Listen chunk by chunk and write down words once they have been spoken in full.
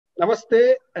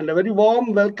Namaste and a very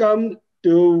warm welcome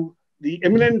to the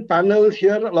eminent panel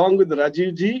here along with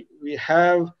Rajiv ji. We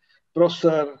have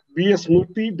Professor B.S.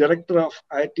 Murthy, Director of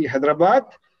IIT Hyderabad,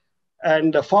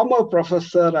 and a former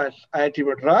professor at IIT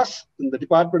Madras in the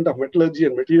Department of Metallurgy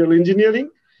and Material Engineering.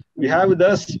 We have with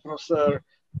us Professor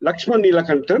Lakshman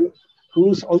Neelakantan,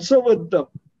 who's also with the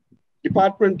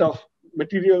Department of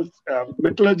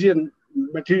Metallurgy and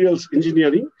Materials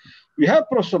Engineering. We have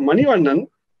Professor Manivannan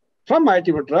from IIT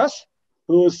Madras,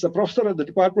 who is a professor at the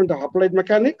Department of Applied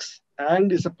Mechanics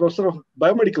and is a professor of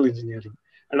Biomedical Engineering.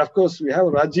 And of course, we have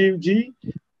Rajiv ji,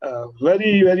 a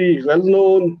very, very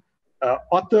well-known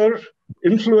author,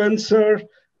 influencer,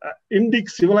 Indic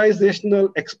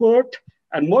civilizational expert,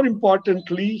 and more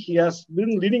importantly, he has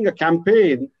been leading a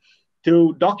campaign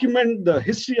to document the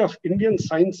history of Indian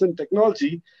science and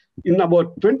technology in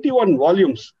about 21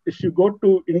 volumes. If you go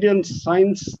to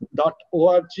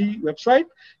indianscience.org website,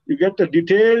 you get a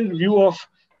detailed view of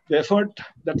the effort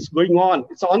that's going on.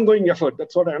 It's an ongoing effort,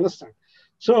 that's what I understand.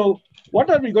 So what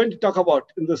are we going to talk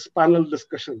about in this panel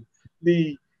discussion?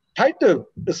 The title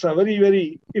is a very,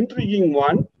 very intriguing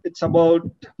one. It's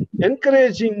about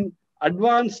encouraging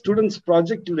advanced students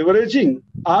project leveraging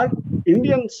our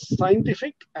Indian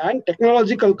scientific and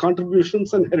technological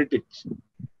contributions and heritage.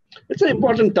 It's an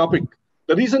important topic.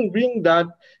 The reason being that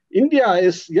India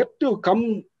is yet to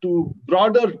come to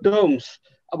broader terms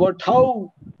about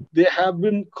how we have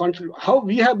been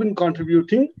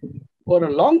contributing for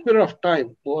a long period of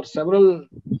time, for several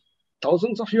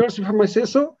thousands of years, if I may say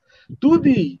so, to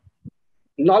the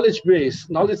knowledge base,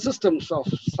 knowledge systems of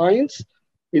science,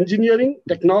 engineering,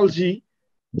 technology,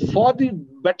 for the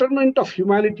betterment of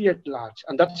humanity at large.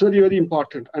 And that's very, very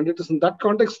important. And it is in that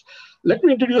context, let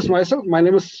me introduce myself. My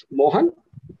name is Mohan,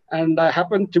 and I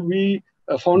happen to be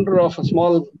a founder of a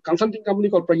small consulting company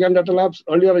called Pragyan Data Labs.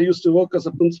 Earlier, I used to work as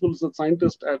a principal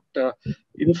scientist at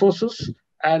Infosys.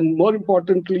 And more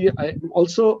importantly, I'm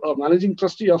also a managing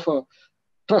trustee of a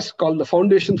trust called the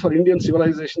Foundation for Indian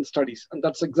Civilization Studies. And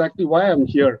that's exactly why I'm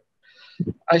here.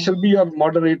 I shall be your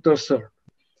moderator, sir.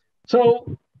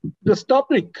 So this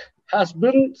topic has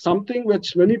been something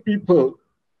which many people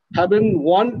have been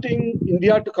wanting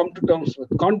India to come to terms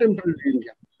with, contemporary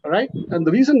India, right? And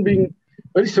the reason being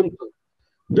very simple.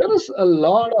 There is a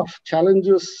lot of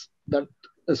challenges that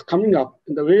is coming up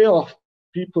in the way of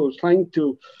people trying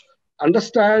to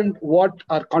understand what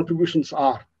our contributions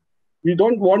are. We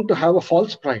don't want to have a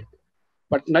false pride,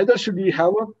 but neither should we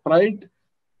have a pride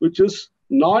which is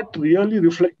not really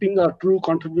reflecting our true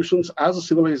contributions as a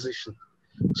civilization.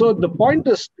 So the point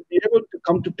is to be able to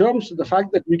come to terms with the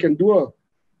fact that we can do a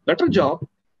better job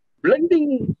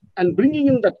blending and bringing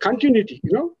in that continuity.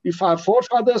 You know, if our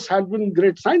forefathers had been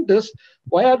great scientists,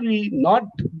 why are we not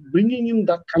bringing in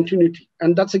that continuity?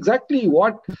 And that's exactly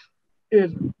what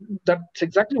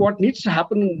needs to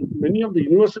happen in many of the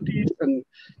universities and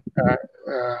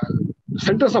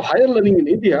centers of higher learning in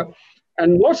India.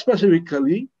 And more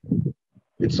specifically,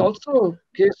 it's also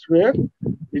a case where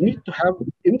we need to have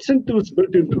incentives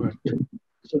built into it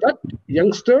so that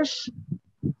youngsters,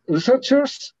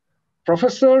 researchers,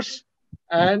 professors,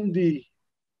 and the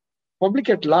public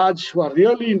at large who are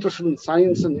really interested in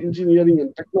science and engineering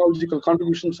and technological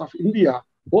contributions of India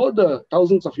over the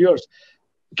thousands of years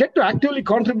get to actively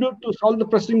contribute to solve the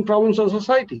pressing problems of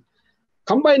society,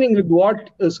 combining with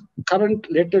what is current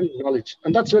latent knowledge.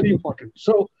 And that's very important.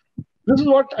 So this is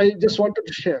what I just wanted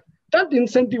to share. That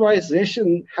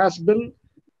incentivization has been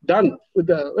done with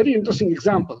a very interesting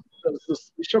example. There's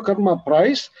this Vishwakarma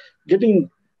Prize getting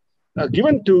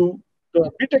given to the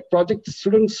BTech project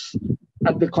students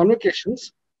at the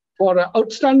convocations for an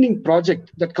outstanding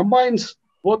project that combines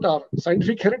both our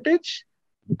scientific heritage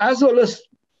as well as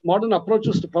modern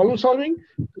approaches to problem solving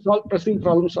to solve pressing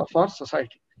problems of our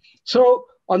society. So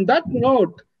on that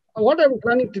note, what I'm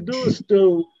planning to do is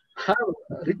to have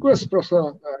a request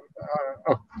Professor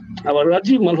our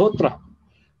Rajiv Malhotra,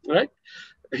 right?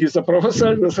 He's a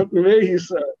professor in a certain way,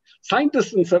 he's a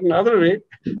scientist in a certain other way.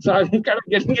 So I'm kind of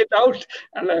getting it out,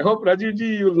 and I hope Rajiv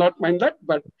ji, you will not mind that.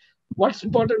 But what's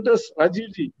important is,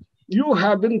 Rajiv ji, you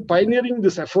have been pioneering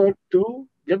this effort to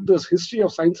get this history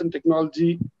of science and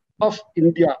technology of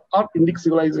India, or Indic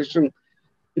civilization,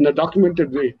 in a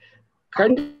documented way.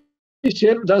 Can you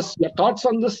share with us your thoughts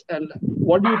on this, and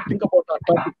what do you think about our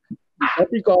topic, the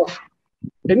topic of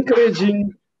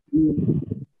encouraging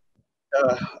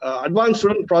advanced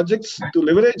student projects to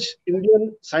leverage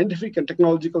Indian scientific and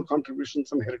technological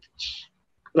contributions and heritage?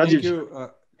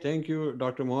 Rajiv. Thank you,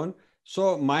 Dr. Mohan.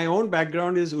 So my own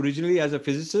background is originally as a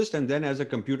physicist and then as a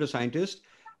computer scientist,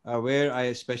 where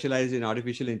I specialized in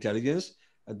artificial intelligence.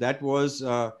 That was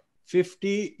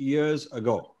 50 years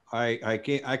ago. I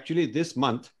came actually this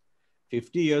month,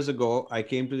 50 years ago, I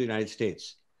came to the United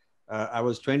States. I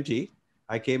was 20.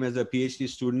 I came as a PhD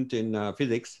student in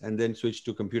physics and then switched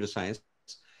to computer science.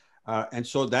 And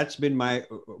so that's been my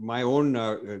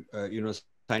own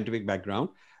scientific background.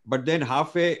 But then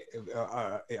halfway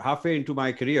into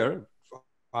my career,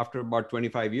 after about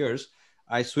 25 years,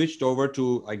 I switched over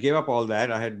to, I gave up all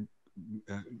that. I had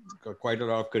got quite a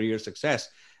lot of career success.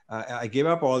 I gave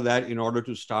up all that in order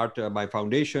to start my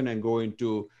foundation and go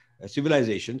into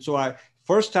civilization. So I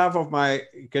first half of my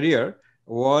career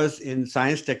was in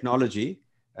science technology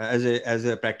as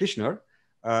a practitioner.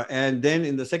 And then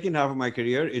in the second half of my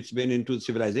career, it's been into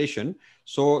civilization.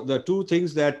 So the two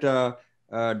things that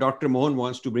Dr. Mohan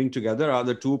wants to bring together are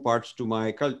the two parts to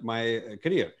my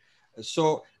career.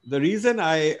 So the reason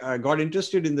I got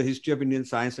interested in the history of Indian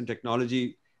science and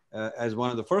technology as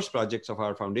one of the first projects of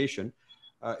our foundation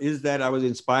is that I was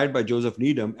inspired by Joseph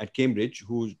Needham at Cambridge,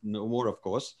 who's no more, of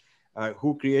course,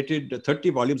 who created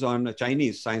 30 volumes on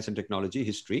Chinese science and technology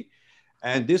history.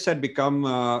 And this had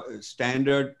become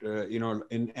standard,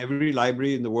 in every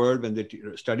library in the world. When they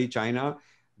study China,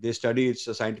 they study its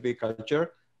scientific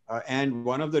culture. And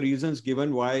one of the reasons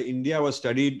given why India was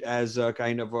studied as a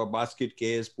kind of a basket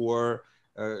case, poor,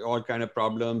 all kind of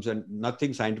problems and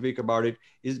nothing scientific about it,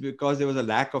 is because there was a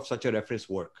lack of such a reference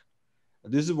work.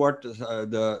 This is what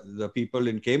the people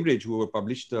in Cambridge who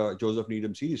published the Joseph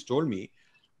Needham series told me,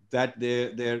 that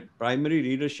their primary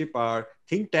readership are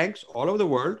think tanks all over the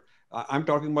world. I'm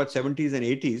talking about 70s and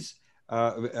 80s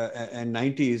and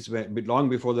 90s, long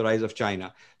before the rise of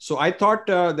China. So I thought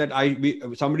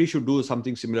that somebody should do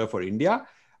something similar for India.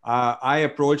 I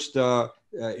approached the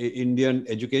Indian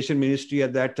Education Ministry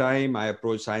at that time. I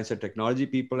approached science and technology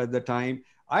people at the time.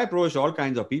 I approached all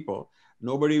kinds of people.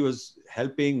 Nobody was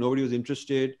helping. Nobody was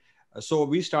interested. So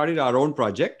we started our own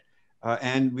project.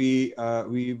 And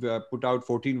we've put out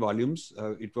 14 volumes.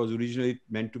 It was originally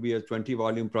meant to be a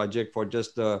 20-volume project for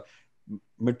just the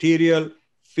material,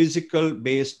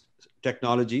 physical-based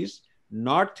technologies,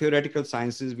 not theoretical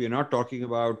sciences. We are not talking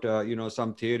about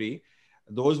some theory.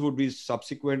 Those would be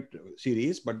subsequent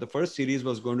series, but the first series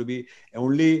was going to be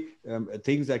only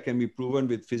things that can be proven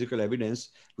with physical evidence,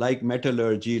 like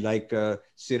metallurgy, like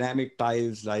ceramic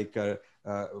tiles, like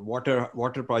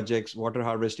water projects, water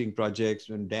harvesting projects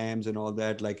and dams and all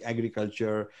that, like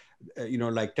agriculture,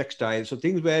 like textiles. So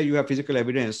things where you have physical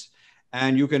evidence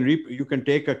and you can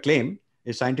take a claim,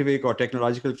 a scientific or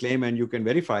technological claim, and you can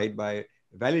verify it by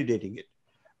validating it.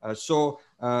 So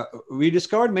we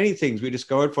discovered many things. We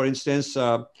discovered, for instance,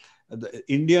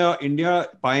 India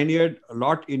pioneered a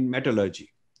lot in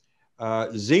metallurgy.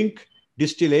 Zinc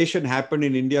distillation happened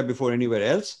in India before anywhere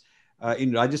else.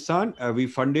 In Rajasthan, we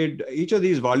funded, each of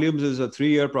these volumes is a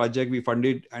 3-year project we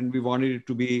funded, and we wanted it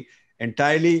to be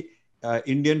entirely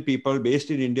Indian people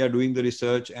based in India doing the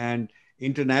research, and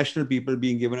international people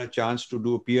being given a chance to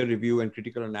do peer review and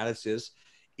critical analysis.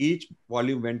 Each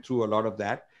volume went through a lot of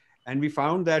that. And we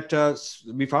found that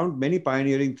we found many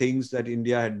pioneering things that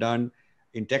India had done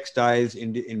in textiles,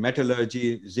 in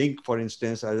metallurgy, zinc, for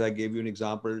instance, as I gave you an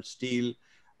example, steel,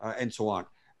 and so on.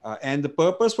 And the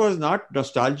purpose was not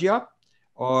nostalgia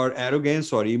or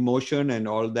arrogance or emotion and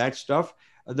all that stuff.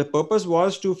 The purpose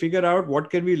was to figure out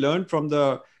what can we learn from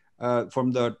the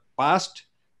past.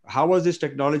 How was this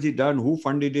technology done? Who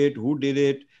funded it? Who did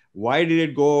it? Why did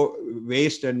it go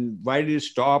waste? And why did it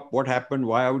stop? What happened?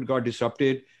 Why it got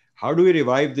disrupted? How do we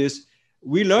revive this?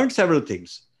 We learned several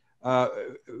things.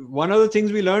 One of the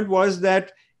things we learned was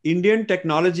that Indian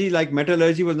technology, like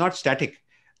metallurgy, was not static.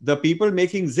 The people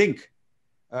making zinc,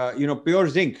 pure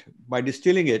zinc, by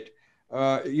distilling it,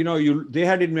 they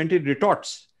had invented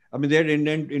retorts. I mean, they had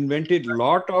invented a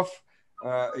lot of,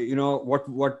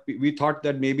 what we thought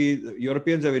that maybe the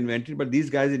Europeans have invented, but these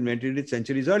guys invented it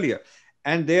centuries earlier.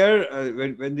 And there,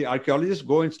 when the archaeologists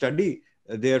go and study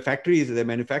their factories, their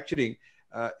manufacturing,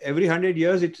 every 100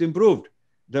 years it's improved.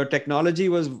 The technology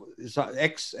was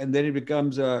X, and then it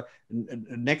becomes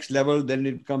next level, then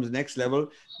it becomes next level.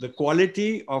 The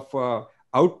quality of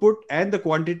output and the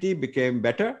quantity became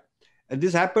better. And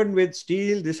this happened with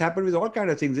steel. This happened with all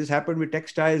kinds of things. This happened with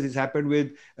textiles. This happened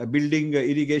with building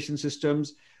irrigation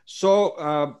systems.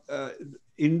 So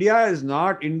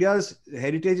India's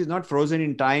heritage is not frozen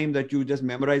in time, that you just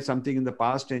memorize something in the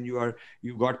past and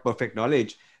you got perfect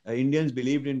knowledge. Indians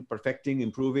believed in perfecting,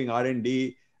 improving,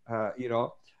 R&D.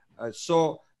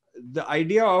 So the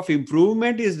idea of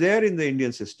improvement is there in the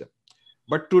Indian system.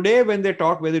 But today, when they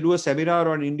do a seminar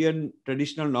on Indian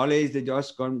traditional knowledge, they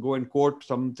just go and quote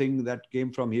something that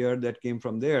came from here, that came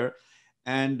from there.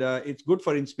 And it's good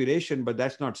for inspiration, but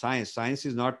that's not science. Science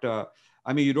is not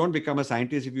I mean, you don't become a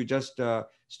scientist if you just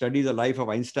study the life of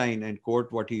Einstein and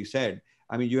quote what he said.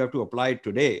 I mean, you have to apply it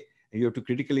today, and you have to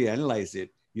critically analyze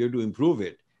it. You have to improve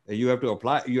it. You have to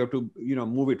apply. You have to,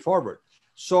 move it forward.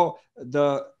 So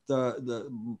the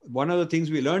one of the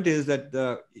things we learned is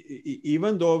that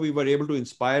even though we were able to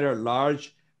inspire a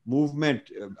large movement,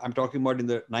 I'm talking about in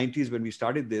the 90s when we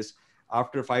started this,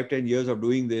 after 5-10 years of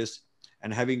doing this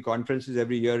and having conferences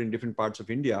every year in different parts of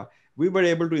India, we were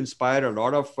able to inspire a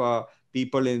lot of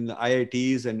people in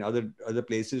IITs and other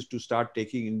places to start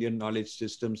taking Indian knowledge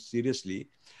systems seriously.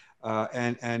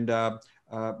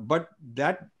 But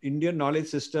that Indian knowledge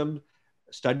system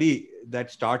study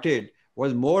that started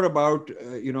was more about,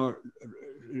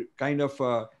 kind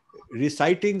of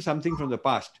reciting something from the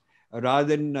past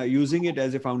rather than using it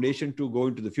as a foundation to go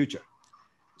into the future.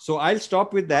 So I'll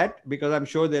stop with that because I'm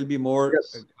sure there'll be more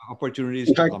opportunities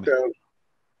in to fact, comment.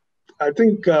 I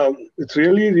think it's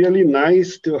really, really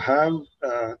nice to have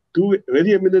two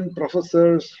very eminent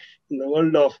professors in the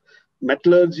world of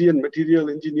metallurgy and material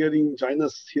engineering join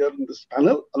us here in this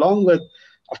panel, along with,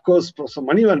 of course, Professor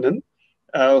Manivandan,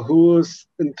 who is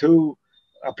into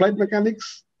applied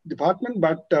mechanics department,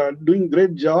 but doing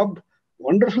great job,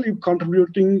 wonderfully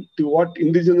contributing to what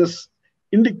indigenous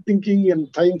Indic thinking and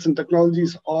science and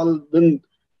technologies all been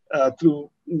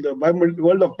through the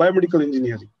world of biomedical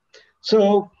engineering.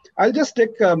 So I'll just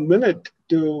take a minute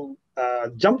to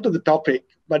jump to the topic.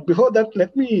 But before that,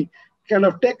 let me kind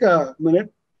of take a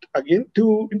minute again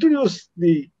to introduce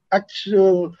the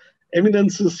actual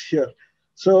eminences here.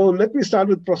 So let me start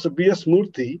with Professor B.S.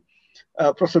 Murthy.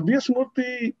 Professor B.S.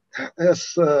 Murthy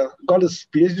has got his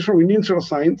PhD from Indian Institute of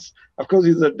Science. Of course,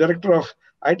 he's the director of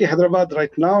IIT Hyderabad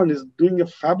right now and is doing a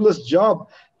fabulous job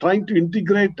trying to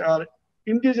integrate our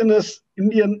indigenous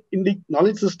Indic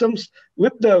knowledge systems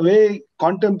with the way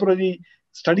contemporary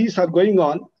studies are going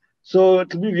on. So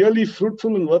it will be really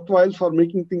fruitful and worthwhile for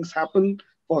making things happen,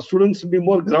 for students to be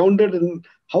more grounded in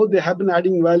how they have been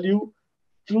adding value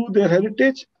through their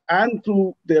heritage and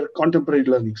through their contemporary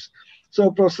learnings. So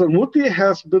Professor Murthy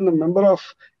has been a member of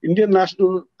Indian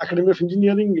National Academy of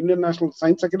Engineering, Indian National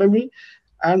Science Academy,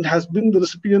 and has been the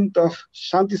recipient of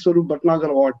Shanti Swarup Bhatnagar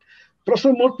Award.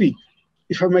 Professor Murthy,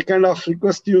 if I may kind of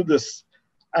request you this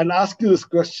and ask you this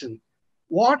question,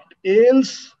 what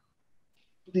ails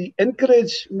the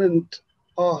encouragement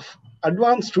of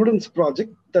advanced students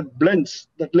project that blends,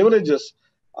 that leverages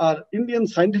our Indian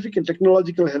scientific and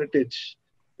technological heritage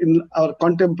in our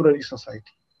contemporary society?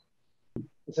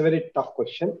 It's a very tough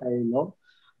question, I know.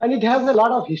 And it has a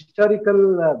lot of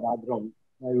historical background,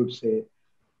 I would say.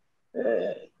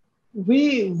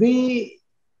 We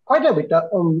quite a bit,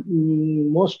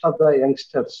 most of the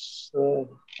youngsters,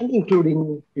 and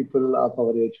including people of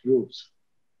our age groups,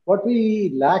 what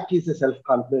we lack is a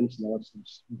self-confidence in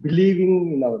ourselves,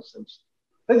 believing in ourselves.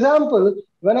 For example,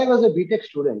 when I was a BTech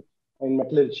student in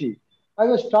metallurgy, I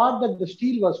was taught that the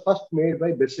steel was first made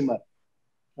by Bessemer.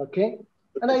 Okay.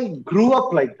 And I grew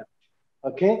up like that.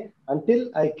 Okay. Until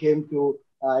I came to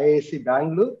IIC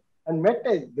Bangalore and met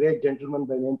a great gentleman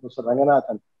by the name of Professor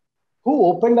Ranganathan, who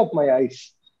opened up my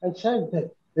eyes and said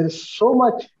that there is so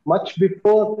much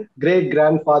before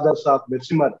great-grandfathers of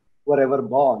Bessemer were ever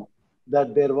born,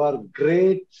 that there were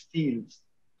great steels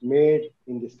made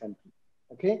in this country.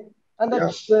 Okay. And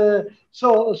that's,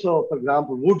 so for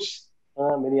example, woods,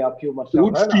 many of you must have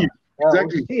Wood heard steel. of.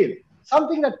 Exactly. Wood steel.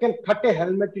 Something that can cut a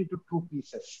helmet into 2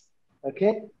 pieces.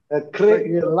 Okay. A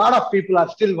lot of people are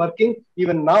still working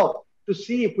even now to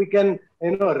see if we can,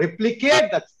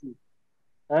 replicate that steel.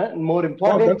 More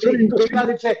importantly,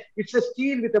 because it's a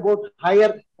steel with about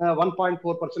higher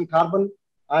 1.4% carbon,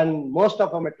 and most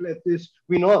of our metal is,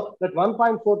 we know that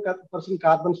 1.4%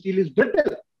 carbon steel is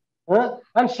brittle.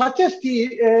 And such a steel,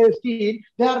 they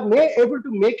are able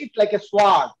to make it like a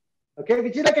sword, okay,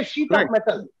 which is like a sheet of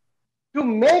metal. To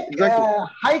make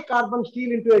high carbon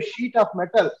steel into a sheet of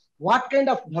metal, what kind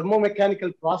of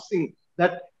thermomechanical processing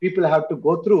that people have to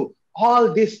go through?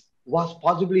 All this was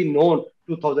possibly known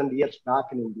 2000 years back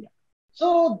in India.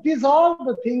 So these are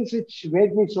the things which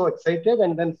made me so excited,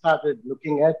 and then started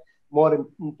looking at more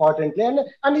importantly,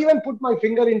 and even put my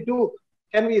finger into,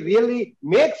 can we really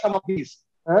make some of these?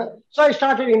 So I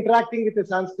started interacting with a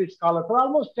Sanskrit scholar for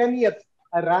almost 10 years.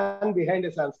 I ran behind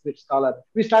a Sanskrit scholar.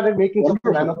 We started making some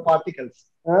nanoparticles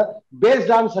based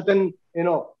on certain,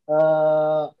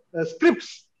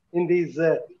 scripts in these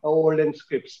olden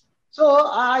scripts. So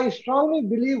I strongly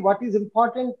believe what is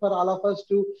important for all of us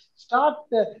to start.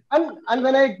 And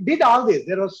when I did all this,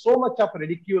 there was so much of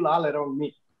ridicule all around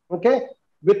me. Okay,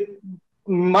 with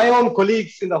my own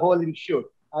colleagues in the whole institute.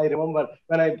 I remember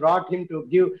when I brought him to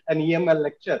give an EML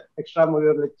lecture,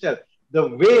 extramural lecture, the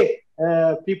way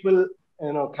people,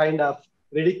 kind of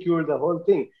ridicule the whole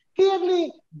thing,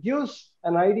 clearly gives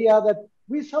an idea that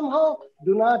we somehow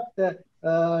do not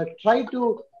try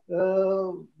to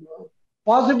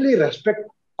possibly respect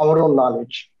our own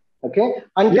knowledge. Okay,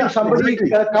 until somebody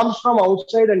comes from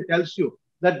outside and tells you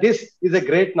that this is a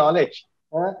great knowledge,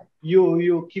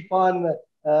 you keep on,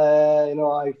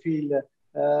 I feel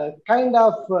kind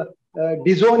of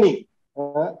disowning,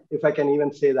 if I can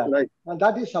even say that. Right. And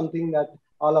that is something that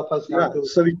all of us have to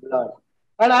so learn.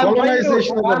 And I'm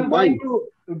colonization of the going mind.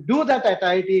 to do that at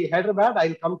IIT Hyderabad.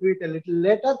 I'll come to it a little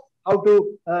later. How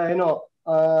to,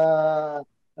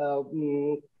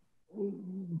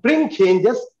 bring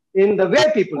changes in the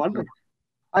way people think.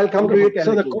 I'll come to it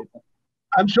a little later.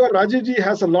 I'm sure Rajivji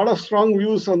has a lot of strong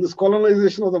views on this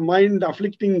colonization of the mind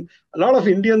afflicting a lot of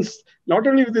Indians, not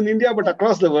only within India, but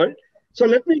across the world. So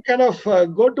let me kind of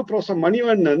go to Professor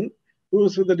Manivannan,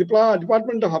 who's with the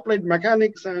Department of Applied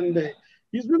Mechanics, and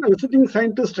he's been a visiting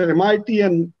scientist at MIT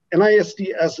and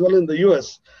NIST as well in the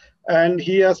US. And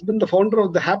he has been the founder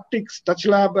of the Haptics Touch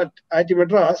Lab at IIT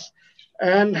Madras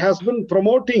and has been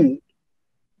promoting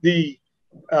the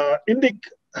Indic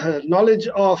knowledge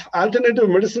of alternative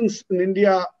medicines in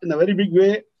India in a very big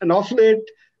way, and of late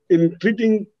in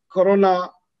treating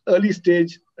corona early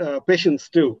stage patients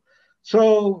too.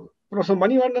 So Professor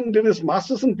Manivannan did his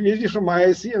master's and PhD from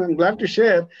IIC, and I'm glad to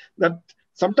share that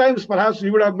sometimes perhaps we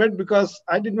would have met because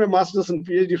I did my master's and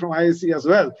PhD from IIC as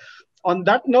well. On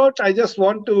that note, I just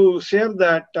want to share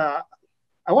that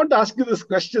I want to ask you this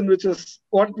question, which is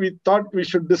what we thought we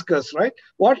should discuss, right?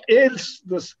 What ails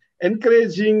this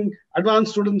encouraging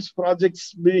advanced students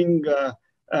projects being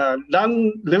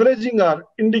done, leveraging our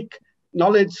Indic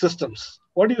knowledge systems?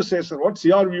 What do you say, sir? What's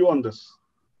your view on this?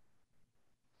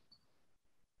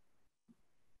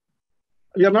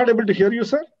 We are not able to hear you,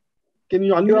 sir. Can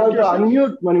you unmute? You have to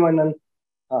unmute, Manivannan.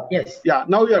 Yes. Yeah,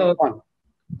 now you are on.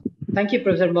 Thank you,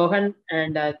 Professor Mohan,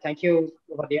 and thank you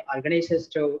for the organizers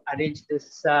to arrange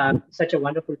this such a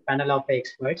wonderful panel of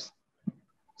experts.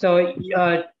 So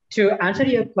to answer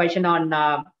your question on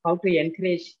how to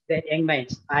encourage the young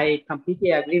minds, I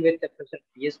completely agree with Professor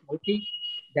B.S. Murthy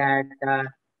that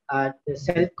the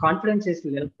self-confidence is a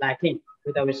little lacking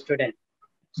with our students.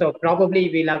 So probably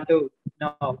we'll have to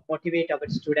motivate our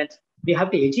students. We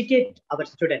have to educate our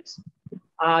students.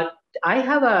 I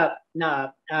have a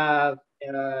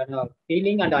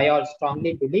feeling, and I also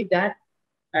strongly believe that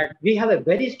we have a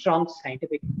very strong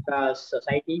scientific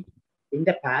society in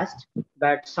the past,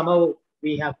 but somehow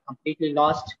we have completely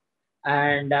lost.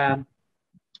 And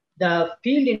the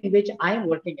field in which I am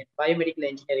working in, biomedical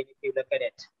engineering, if you look at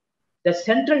it, the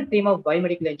central theme of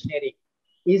biomedical engineering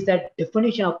is that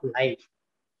definition of life.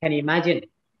 Can you imagine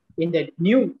in the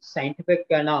new scientific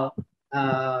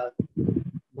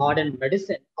modern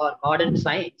medicine or modern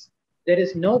science, there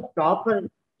is no proper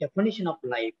definition of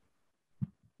life.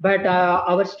 But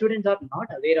our students are not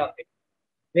aware of it.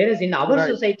 Whereas in our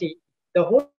society, the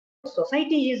whole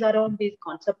society is around this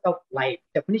concept of life,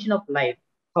 definition of life,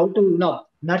 how to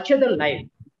nurture the life,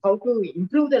 how to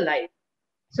improve the life.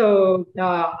 So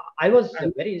I was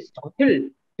very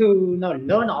startled to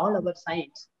learn all our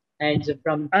science. And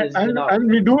from this, and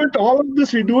we do it, all of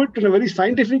this, we do it in a very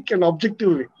scientific and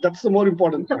objective way. That's the more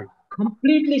important part.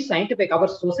 Completely scientific. Our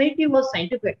society was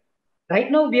scientific.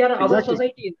 Right now, we are our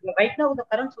society. Right now, the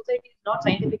current society is not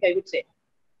scientific, I would say.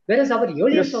 Whereas our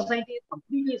earlier society is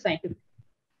completely scientific.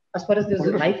 As far as this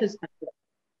life is concerned,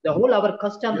 the whole our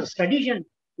customs, tradition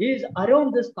is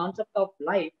around this concept of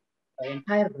life,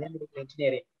 entire biomedical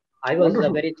engineering. I was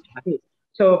very happy.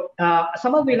 So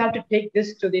somehow we'll have to take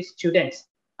this to the students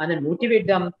and then motivate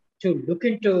them to look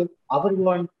into our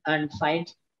own and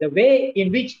science. The way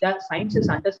in which that science is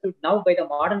understood now by the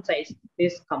modern science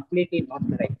is completely not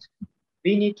correct.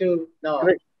 We need to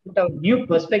put a new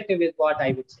perspective is what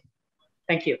I would say.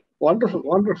 Thank you. Wonderful,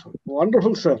 wonderful,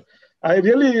 wonderful, sir. I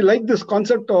really like this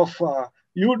concept of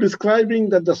you describing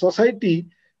that the society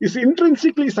is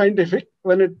intrinsically scientific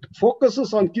when it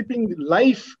focuses on keeping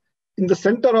life in the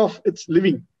center of its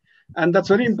living. And that's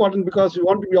very important because we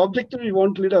want to be objective, we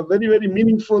want to lead a very, very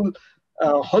meaningful,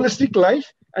 holistic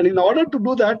life. And in order to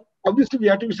do that, obviously we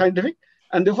have to be scientific.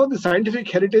 And therefore, the scientific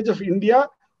heritage of India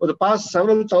for the past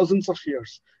several thousands of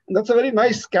years. And that's a very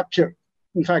nice capture.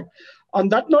 In fact, on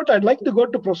that note, I'd like to go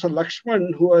to Professor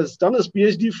Lakshman, who has done his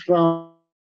PhD from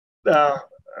the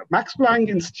Max Planck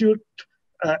Institute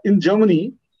in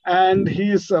Germany. And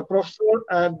he is a professor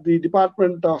at the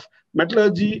Department of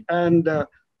Metallurgy and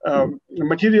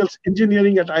Materials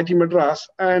Engineering at IIT Madras.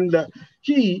 And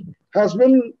he has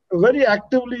been very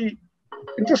actively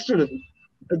interested in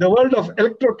the world of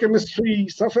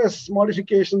electrochemistry, surface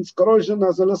modifications, corrosion,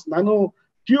 as well as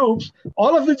nanotubes,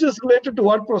 all of which is related to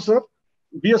what Professor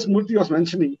B.S. Murthy was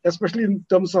mentioning, especially in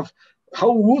terms of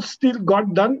how wood steel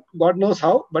got done, God knows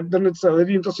how, but then it's a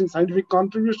very interesting scientific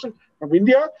contribution from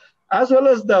India, as well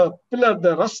as the pillar,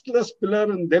 the rustless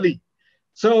pillar in Delhi.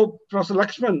 So, Professor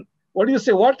Lakshman, what do you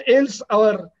say? What ails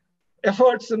our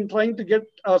efforts in trying to get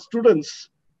our students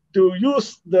to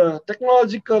use the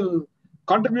technological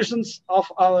contributions of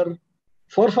our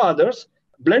forefathers,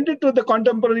 blend it with the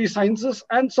contemporary sciences,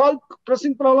 and solve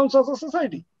pressing problems of the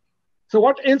society? So,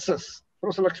 what ails us,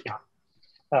 Professor Lakshman?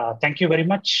 Thank you very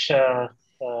much,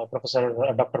 Professor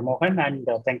Dr. Mohan, and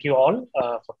thank you all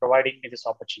for providing me this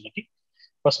opportunity.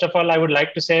 First of all, I would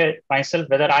like to say myself,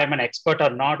 whether I am an expert or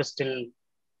not, still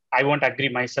I won't agree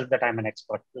myself that I'm an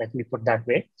expert. Let me put that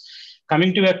way.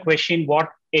 Coming to your question, what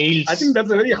ails? I think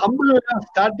that's a very humble way of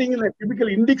starting in a typical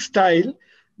Indic style.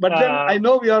 But then I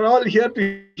know we are all here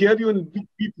to hear you in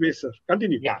deep way, sir.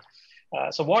 Continue. Yeah.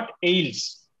 So what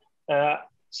ails?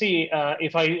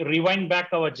 If I rewind back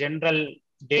our general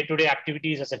day-to-day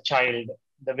activities as a child,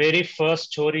 the very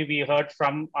first story we heard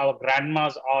from our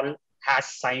grandmas all has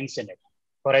science in it.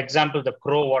 For example, the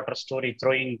crow water story,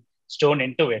 throwing stone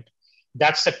into it.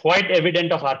 That's quite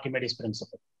evident of Archimedes'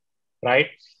 principle, right?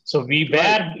 So we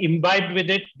were imbibed with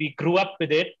it, we grew up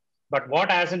with it, but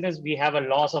what hasn't is we have a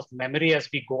loss of memory as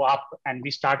we go up and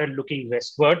we started looking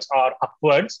westwards or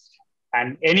upwards,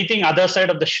 and anything other side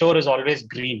of the shore is always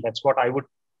green. That's what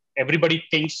everybody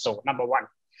thinks so, number one.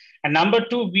 And number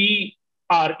two, we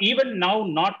are even now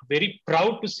not very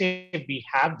proud to say we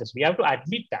have this. We have to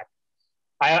admit that.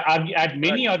 I had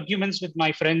many arguments with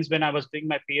my friends when I was doing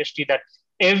my PhD that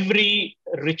every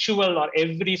ritual or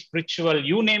every spiritual,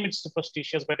 you name it,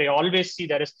 superstitious, but I always see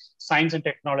there is science and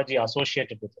technology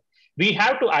associated with it. We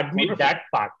have to admit that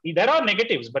part. There are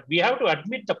negatives, but we have to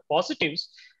admit the positives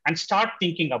and start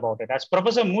thinking about it. As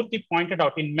Professor Murthy pointed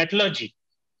out, in metallurgy,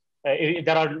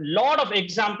 there are a lot of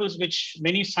examples which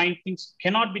many scientists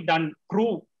cannot be done,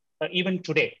 prove even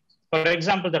today. For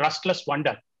example, the rustless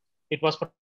wonder. It was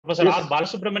Professor R.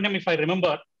 Balasubramaniam, if I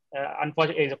remember,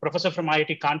 is a professor from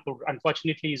IIT Kanpur.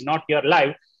 Unfortunately, he's not here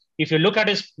live. If you look at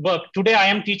his work, today I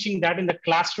am teaching that in the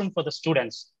classroom for the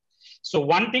students. So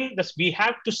one thing that we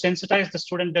have to sensitize the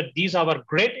student that these are our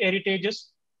great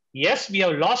heritages. Yes, we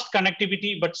have lost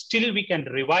connectivity, but still we can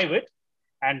revive it.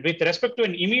 And with respect to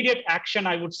an immediate action,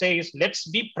 I would say is let's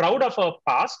be proud of our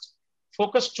past,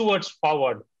 focus towards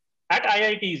forward. At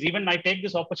IITs, even I take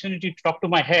this opportunity to talk to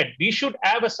my head, we should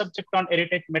have a subject on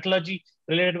heritage, metallurgy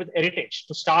related with heritage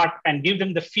to start and give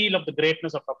them the feel of the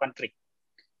greatness of our country.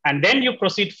 And then you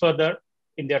proceed further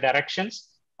in their directions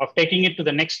of taking it to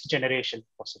the next generation.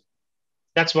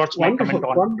 That's what's my comment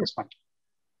on this point.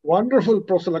 Wonderful,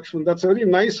 Professor Lakshman. That's a very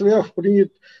nice way of putting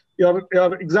it. Your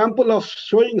example of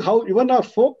showing how even our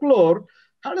folklore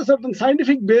had a certain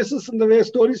scientific basis in the way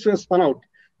stories were spun out.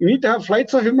 You need to have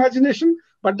flights of imagination,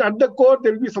 but at the core,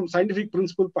 there will be some scientific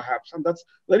principle, perhaps. And that's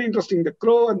very interesting. The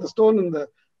crow and the stone and the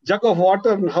jug of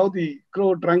water and how the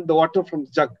crow drank the water from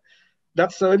the jug.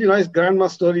 That's a very nice grandma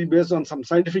story based on some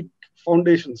scientific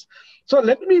foundations. So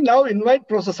let me now invite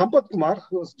Professor Sampath Kumar,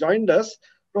 who has joined us.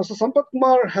 Professor Sampath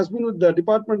Kumar has been with the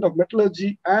Department of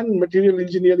Metallurgy and Material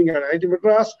Engineering at IIT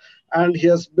Madras, and he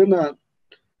has been an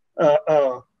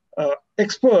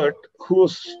expert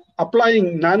who's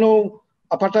applying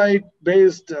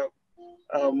nano-apatite-based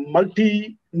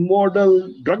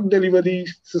multimodal drug delivery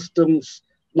systems,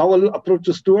 novel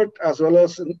approaches to it, as well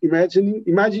as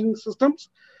imaging systems.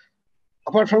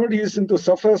 Apart from it, he is into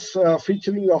surface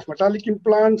featuring of metallic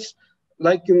implants,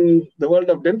 like in the world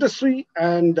of dentistry,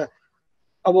 and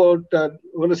about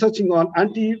researching on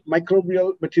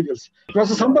antimicrobial materials.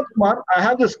 Professor Sampath Kumar, I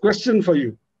have this question for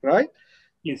you, right?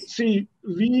 Yes. See,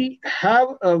 we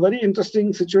have a very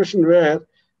interesting situation where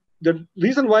the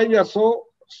reason why we are so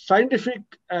scientific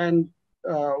and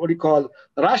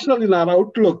rational in our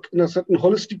outlook in a certain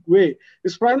holistic way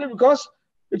is primarily because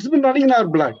it's been running in our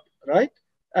blood, right?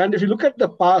 And if you look at the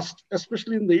past,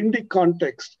 especially in the Indic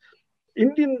context,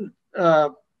 Indian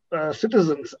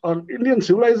citizens or Indian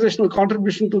civilizational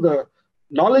contribution to the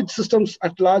knowledge systems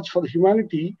at large for the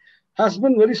humanity has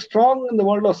been very strong in the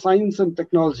world of science and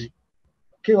technology,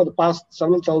 okay, over the past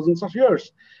several thousands of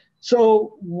years.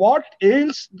 So what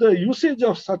ails the usage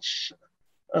of such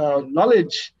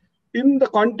knowledge in the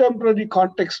contemporary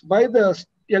context by the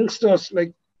youngsters,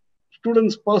 like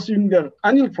students pursuing their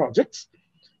annual projects,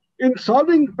 in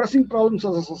solving pressing problems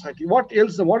of the society? What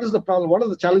ails them? What is the problem? What are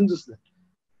the challenges there?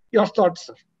 Your thoughts,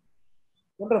 sir.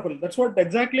 Wonderful. That's what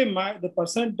exactly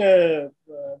the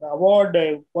award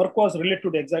work was related to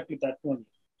exactly that only.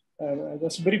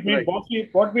 Just briefly, Right.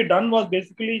 what we done was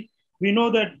basically, we know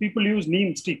that people use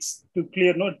neem sticks to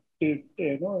clear,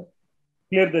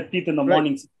 clear the teeth in the Right.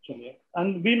 mornings, actually.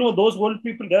 And we know those old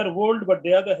people, they are old, but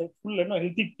they are the full,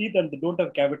 healthy teeth and they don't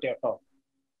have cavity at all.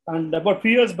 And about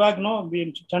few years back, we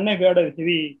in Chennai, we had a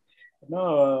heavy,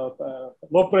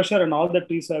 low pressure, and all the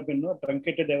trees have been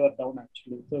truncated, they were down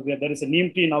actually. So there is a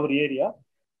neem tree in our area.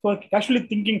 So actually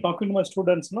talking to my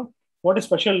students, what is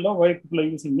special, why people are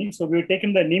using neem. So we've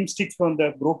taken the neem sticks from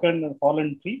the broken and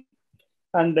fallen tree,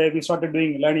 and we started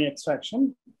doing lining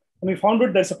extraction. And we found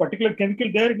out there's a particular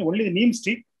chemical there in only the neem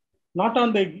stick, not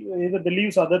on either the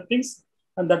leaves or other things,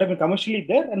 and that have been commercially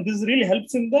there. And this really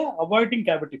helps in the avoiding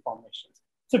cavity formations.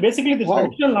 So basically, this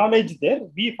traditional knowledge there,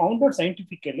 we found out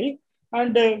scientifically,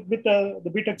 and with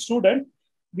the BTech student,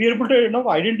 we are able to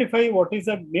identify what is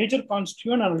a major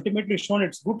constituent, and ultimately shown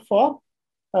it's good for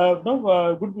good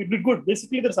will be good.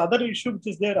 Basically, there's other issue which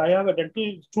is there. I have a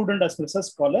dental student as research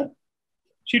scholar.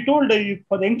 She told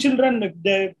for the young children, if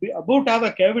they about to have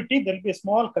a cavity, there will be a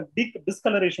small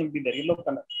discoloration will be there, yellow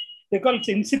color. They call it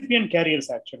incipient carriers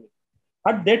actually.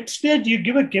 At that stage, you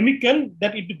give a chemical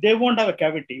that they won't have a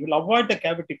cavity. You will avoid the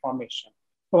cavity formation.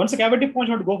 So once a cavity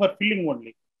formation, you have to go for filling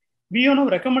only. We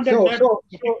recommended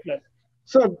that.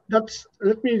 So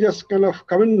let me just kind of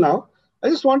come in now. I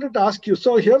just wanted to ask you,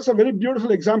 so here's a very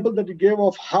beautiful example that you gave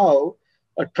of how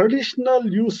a traditional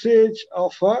usage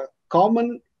of a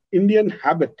common Indian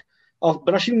habit of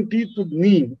brushing teeth with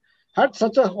neem had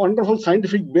such a wonderful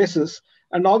scientific basis.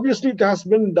 And obviously it has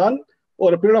been done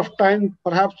over a period of time,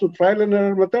 perhaps with trial and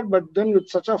error method, but then with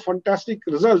such a fantastic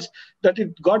results that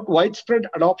it got widespread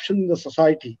adoption in the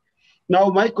society. Now,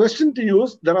 my question to you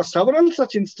is, there are several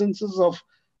such instances of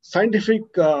scientific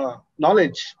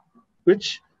knowledge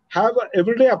which have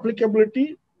everyday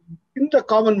applicability in the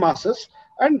common masses,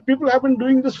 and people have been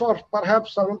doing this for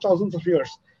perhaps several thousands of years.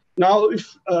 Now,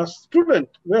 if a student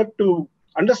were to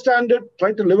understand it,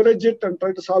 try to leverage it, and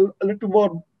try to solve a little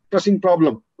more pressing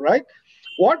problem, right?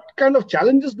 What kind of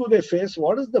challenges do they face?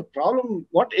 What is the problem?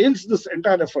 What ails this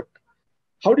entire effort?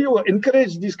 How do you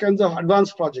encourage these kinds of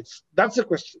advanced projects? That's the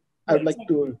question. I would like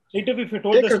to take a minute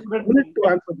to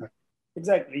answer that.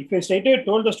 Exactly. If you straight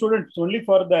told the students only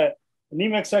for the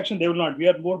neem extraction, they will not. We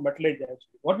are more metallized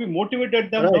actually. What we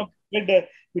motivated them,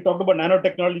 we talked about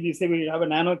nanotechnology, we say we have a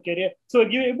nano carrier. So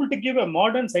we're able to give a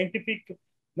modern scientific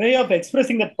way of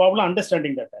expressing that problem,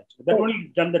 understanding that actually. That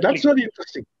only done that. That's very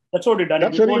interesting. That's what we done.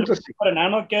 That's very interesting. For a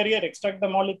nano carrier, extract the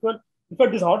molecule. In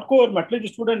fact, this hardcore metallurgy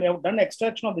student have done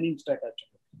extraction of the neem stack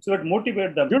actually. So it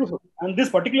motivated them. Beautiful. And this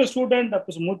particular student,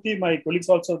 Murthy, my colleagues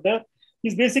also there,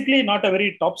 he's basically not a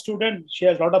very top student. She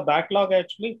has a lot of backlog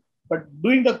actually. But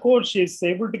doing the course, she's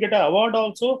able to get an award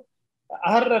also.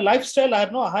 Her lifestyle,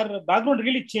 her background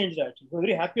really changed actually. We're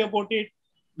very happy about it.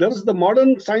 There is the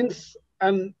modern science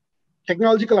and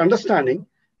technological understanding,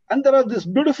 and there are these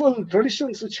beautiful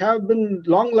traditions which have been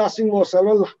long-lasting for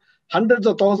several hundreds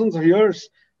of thousands of years,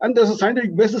 and there's a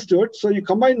scientific basis to it. So you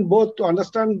combine both to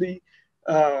understand the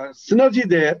synergy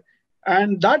there,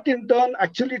 and that in turn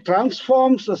actually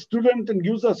transforms a student and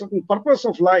gives a certain purpose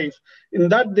of life, in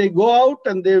that they go out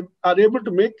and they are able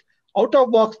to make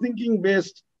out-of-box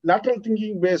thinking-based, lateral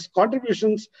thinking-based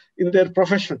contributions in their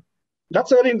profession.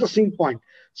 That's a very interesting point.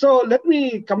 So let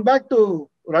me come back to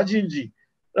Rajiv ji.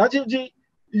 Rajiv ji,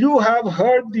 you have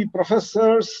heard the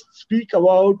professors speak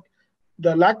about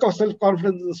the lack of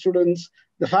self-confidence in the students,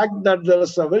 the fact that there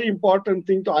is a very important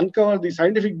thing to uncover the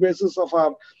scientific basis of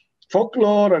our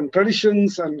folklore and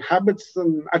traditions and habits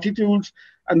and attitudes,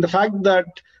 and the fact that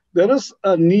there is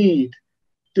a need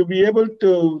to be able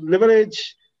to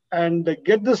leverage and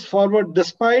get this forward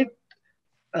despite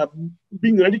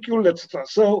being ridiculed, etc.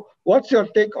 So what's your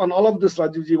take on all of this,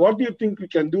 Rajivji? What do you think we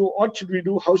can do? What should we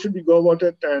do? How should we go about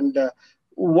it? And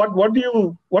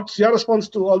what's your response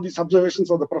to all these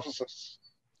observations of the professors?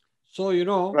 So,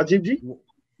 Rajivji?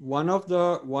 one of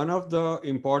the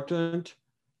important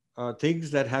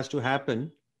things that has to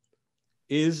happen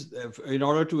is, in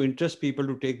order to interest people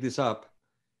to take this up,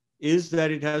 is that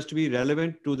it has to be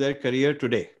relevant to their career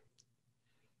today.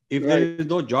 If there is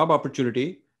no job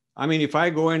opportunity, I mean, if I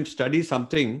go and study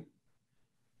something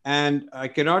and I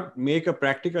cannot make a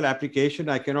practical application,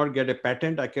 I cannot get a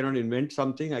patent, I cannot invent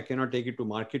something, I cannot take it to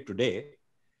market today.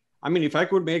 I mean, if I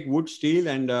could make wood steel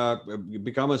and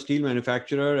become a steel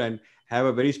manufacturer and have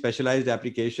a very specialized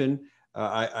application,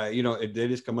 if there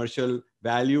is commercial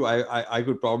value, I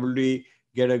could probably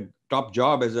get a top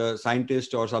job as a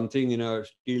scientist or something in a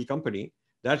steel company.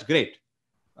 That's great.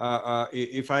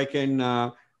 If I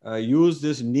can use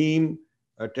this neem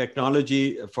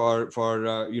technology for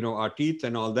our teeth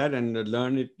and all that, and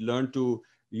learn to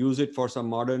use it for some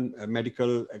modern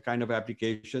medical kind of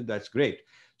application, that's great.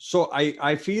 So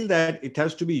I feel that it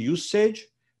has to be usage,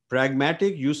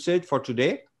 pragmatic usage for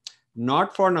today,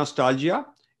 not for nostalgia.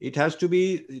 It has to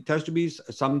be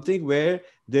something where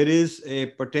there is a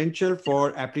potential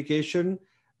for application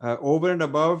over and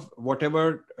above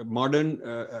whatever modern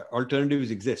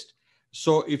alternatives exist.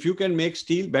 So if you can make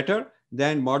steel better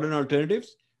than modern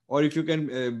alternatives, or if you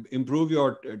can improve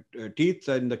your teeth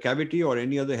and the cavity or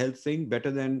any other health thing better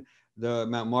than the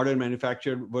modern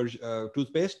manufactured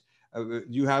toothpaste,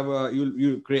 you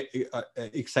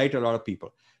excite a lot of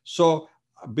people. So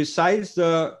besides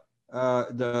the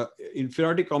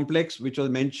inferiority complex which was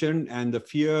mentioned, and the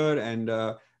fear and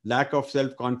lack of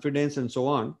self-confidence and so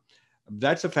on,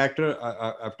 that's a factor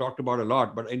I've talked about a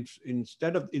lot. But in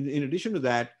addition to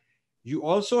that, you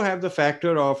also have the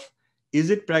factor of, is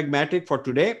it pragmatic for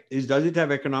today? Does it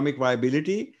have economic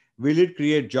viability? Will it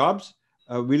create jobs?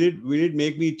 Will it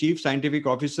make me chief scientific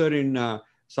officer in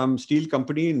some steel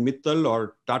company in Mittal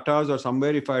or Tata's or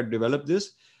somewhere if I develop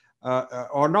this,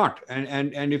 or not?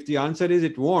 And if the answer is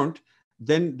it won't,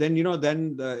 then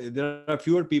there are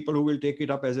fewer people who will take it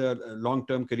up as a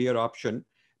long-term career option,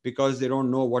 because they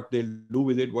don't know what they'll do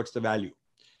with it, what's the value.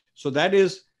 So that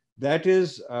is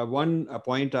one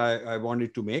point I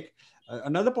wanted to make.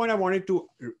 Another point I wanted to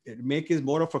make is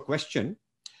more of a question.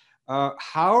 What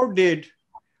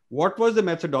was the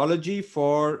methodology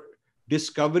for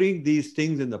discovering these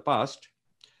things in the past?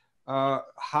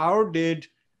 How did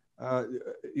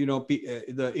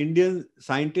the Indian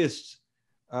scientists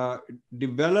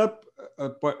develop a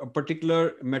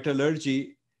particular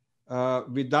metallurgy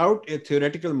without a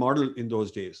theoretical model in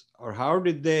those days? Or how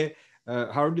did they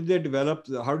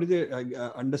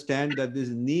understand that this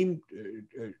neem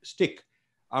stick,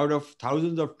 out of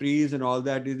thousands of trees and all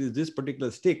that, it is this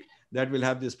particular stick that will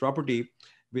have this property,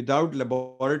 without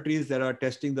laboratories that are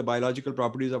testing the biological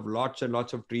properties of lots and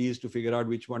lots of trees to figure out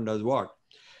which one does what?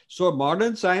 So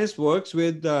modern science works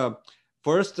with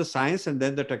first the science and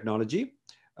then the technology.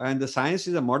 And the science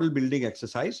is a model building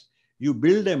exercise. You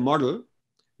build a model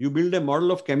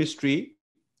of chemistry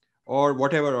or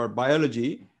whatever, or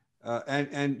biology,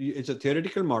 and it's a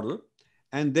theoretical model,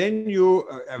 and then you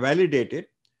validate it,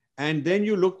 and then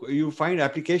you find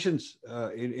applications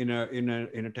in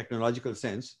a technological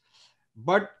sense.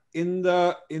 But in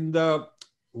the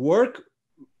work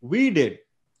we did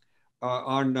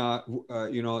on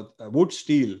wood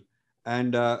steel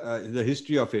and the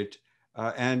history of it,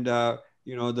 and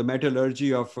the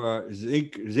metallurgy of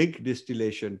zinc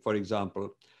distillation, for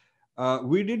example,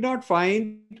 we did not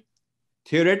find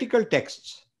theoretical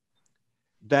texts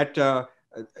that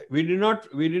we did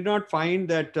not find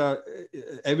that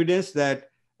evidence that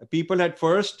people had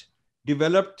first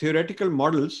developed theoretical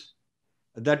models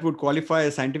that would qualify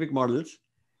as scientific models,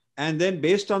 and then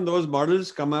based on those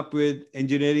models come up with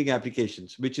engineering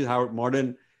applications, which is how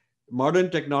modern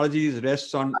technologies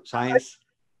rests on science,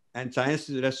 and science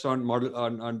rests on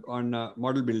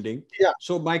model building. Yeah.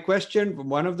 So my question,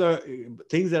 one of the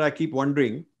things that I keep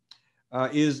wondering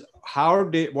is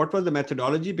what was the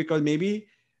methodology? Because maybe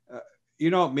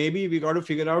we got to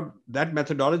figure out that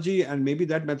methodology, and maybe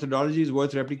that methodology is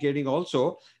worth replicating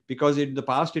also, because in the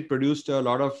past it produced a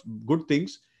lot of good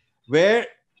things, where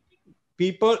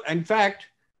people, in fact,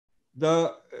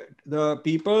 the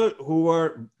people who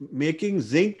were making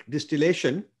zinc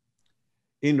distillation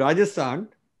in Rajasthan,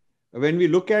 when we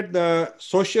look at the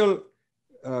social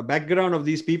background of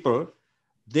these people,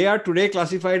 they are today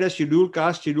classified as scheduled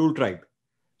caste, scheduled tribe.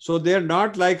 So they're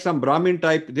not like some Brahmin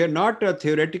type. They're not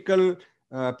theoretical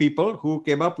people who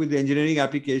came up with the engineering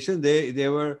application. They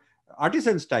were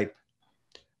artisans type.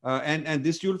 And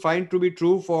this you'll find to be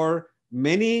true for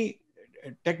many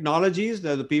technologies.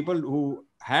 That the people who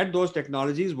had those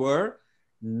technologies were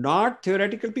not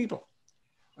theoretical people.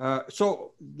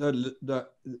 So the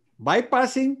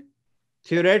bypassing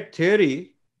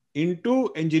theory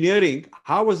into engineering,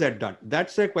 how was that done?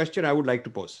 That's a question I would like to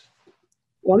pose.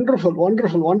 Wonderful,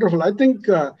 wonderful, wonderful. I think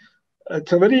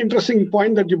it's a very interesting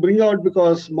point that you bring out,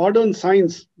 because modern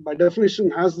science, by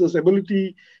definition, has this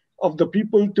ability of the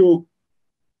people to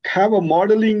have a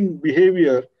modeling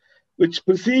behavior which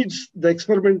precedes the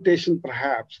experimentation,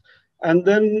 perhaps. And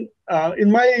then,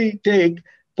 in my take,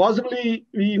 possibly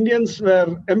we Indians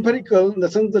were empirical in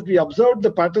the sense that we observed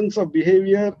the patterns of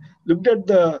behavior, looked at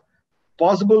the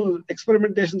possible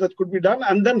experimentation that could be done,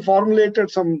 and then formulated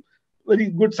some very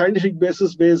good scientific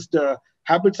basis-based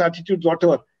habits, attitudes,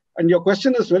 whatever. And your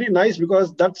question is very nice,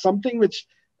 because that's something which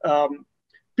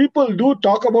people do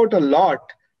talk about a lot.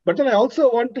 But then I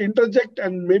also want to interject,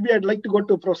 and maybe I'd like to go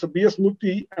to Professor B.S.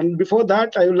 Murthy. And before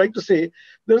that, I would like to say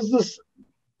there's this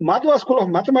Madhava School of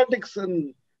Mathematics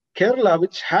in Kerala,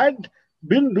 which had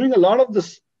been doing a lot of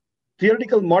this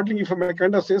theoretical modeling, if I may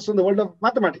kind of say so, in the world of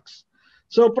mathematics.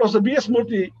 So, Professor B.S.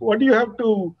 Murthy, what do you have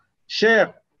to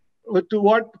share to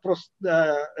what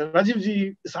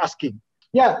Rajivji is asking?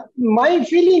 Yeah, my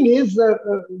feeling is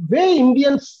way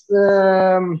Indians,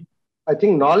 I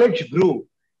think, knowledge grew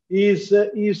is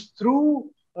through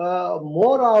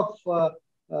more of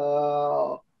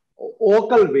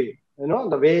vocal way,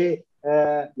 the way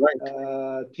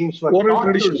things were Oral taught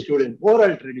tradition. to students,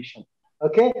 oral tradition.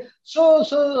 Okay, so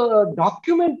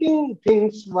documenting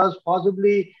things was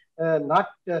possibly not.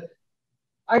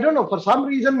 I don't know, for some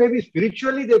reason, maybe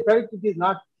spiritually they felt it is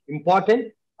not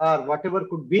important or whatever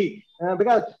could be,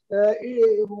 because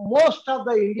most of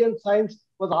the Indian science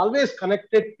was always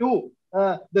connected to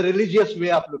the religious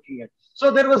way of looking at it. So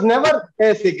there was never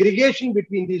a segregation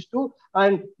between these two,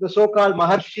 and the so-called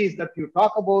Maharshis that you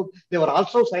talk about, they were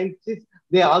also scientists.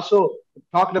 They also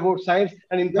talked about science,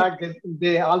 and in fact,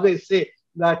 they always say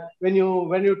that when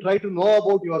you try to know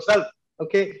about yourself,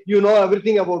 okay, you know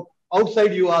everything about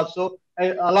outside you also,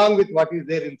 along with what is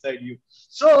there inside you.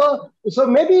 So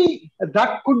maybe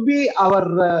that could be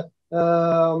our.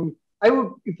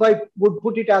 If I would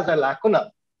put it as a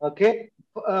lacuna, okay,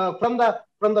 from the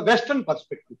Western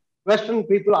perspective. Western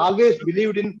people always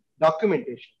believed in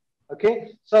documentation.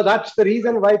 Okay, so that's the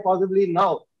reason why possibly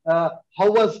now, how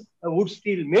was wood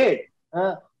steel made?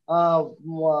 How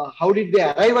did they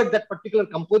arrive at that particular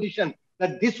composition?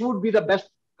 That this would be the best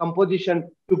composition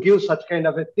to give such kind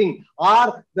of a thing,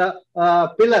 or the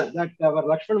pillar that our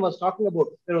Lakshman was talking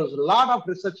about. There was a lot of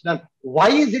research done. Why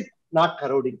is it not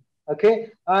corroding? Okay,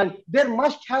 and there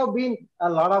must have been a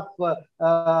lot of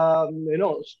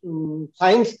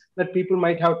science that people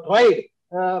might have tried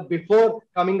before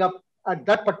coming up at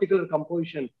that particular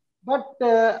composition. But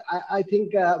I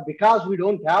think because we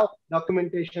don't have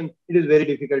documentation, it is very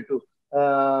difficult to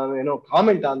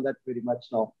comment on that very much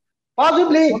now.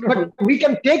 Possibly, but we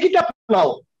can take it up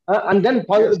now, and then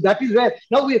that is where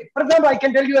now for example, I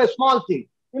can tell you a small thing.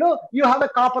 You have a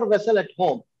copper vessel at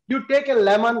home. You take a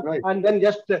lemon and then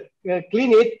just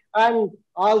clean it, and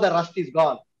all the rust is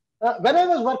gone. When I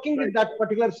was working with that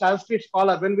particular Sanskrit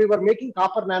scholar, when we were making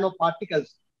copper nanoparticles,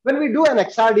 when we do an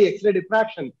XRD, X-ray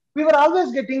diffraction, we were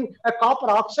always getting a copper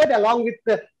oxide along with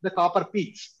the copper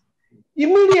peaks.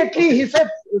 Immediately he said,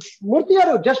 Murthy,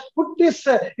 just put this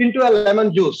into a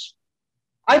lemon juice.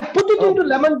 I put it into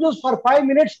lemon juice for 5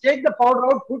 minutes, take the powder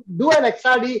out, do an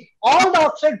XRD, all the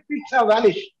oxide peaks have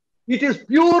vanished. It is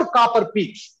pure copper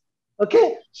peaks.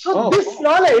 Okay, so this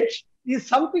knowledge is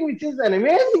something which is an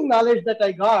amazing knowledge that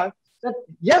I got, that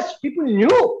yes, people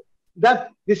knew that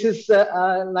this is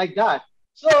like that.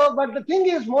 So, but the thing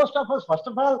is, most of us, first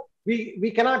of all,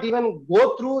 we cannot even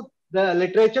go through the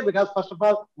literature because, first of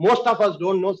all, most of us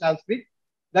don't know Sanskrit.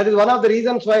 That is one of the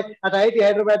reasons why at IIT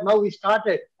Hyderabad now we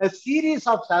started a series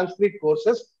of Sanskrit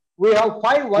courses. We have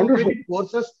 5 one-credit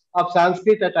courses of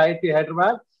Sanskrit at IIT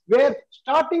Hyderabad, where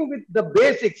starting with the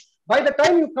basics, by the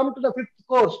time you come to the 5th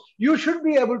course, you should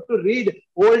be able to read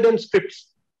olden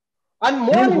scripts. And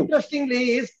more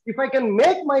interestingly is, if I can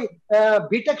make my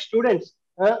BTech students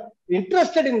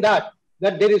interested in that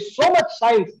there is so much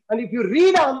science, and if you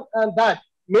read on that,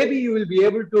 maybe you will be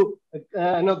able to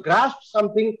grasp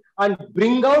something and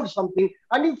bring out something.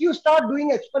 And if you start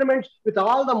doing experiments with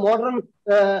all the modern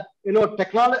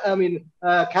technology,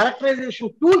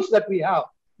 characterization tools that we have,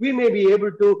 we may be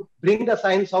able to bring the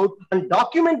science out and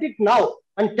document it now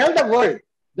and tell the world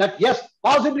that yes,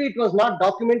 possibly it was not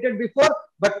documented before,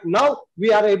 but now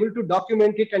we are able to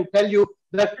document it and tell you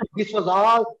that this was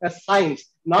all a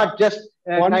science, not just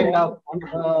a kind of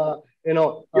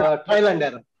trial and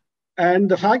error. And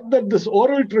the fact that this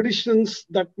oral traditions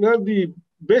that were the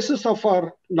basis of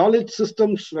our knowledge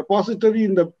systems repository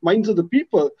in the minds of the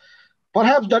people,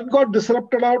 perhaps that got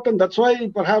disrupted out, and that's why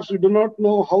perhaps we do not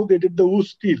know how they did the wood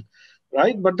steel,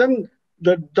 right? But then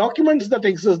the documents that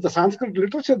exist, the Sanskrit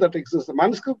literature that exists, the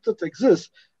manuscripts that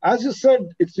exist, as you said,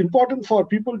 it's important for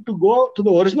people to go to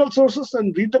the original sources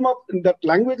and read them up in that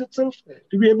language itself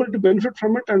to be able to benefit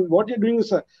from it. And what you're doing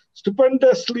is a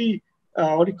stupendously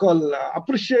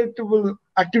appreciable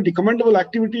activity, commendable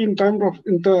activity in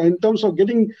terms of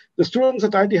getting the students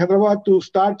at IIT Hyderabad to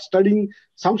start studying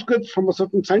Sanskrit from a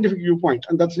certain scientific viewpoint,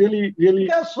 and that's really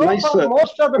nice.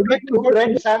 Most of the people who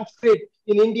read Sanskrit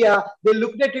in India, they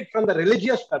looked at it from the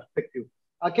religious perspective.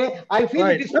 Okay, I feel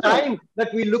it is time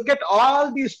that we look at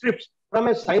all these scripts from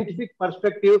a scientific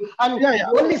perspective, and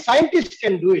only scientists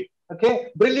can do it. Okay,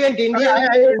 brilliant Indian. I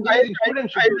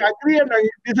agree and I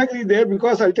disagree there,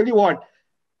 because I'll tell you what,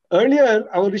 earlier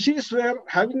our rishis were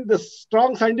having this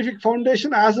strong scientific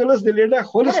foundation as well as they led a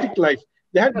holistic life.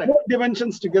 They had both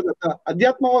dimensions together. The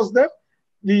Adhyatma was there,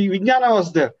 the Vijnana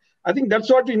was there. I think that's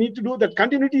what we need to do. That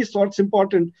continuity is what's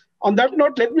important. On that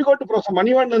note, let me go to Professor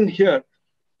Manivandan here.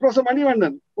 Professor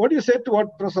Manivandan, what do you say to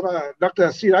what Professor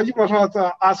Dr. Sri Rajiv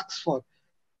Mahota asks for?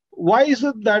 Why is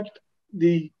it that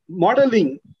the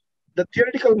modeling, the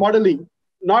theoretical modeling,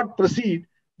 not precede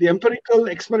the empirical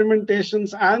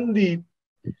experimentations and the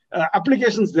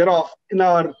applications thereof in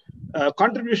our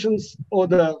contributions over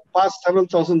the past several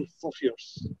thousands of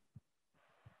years?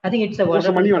 I think it's a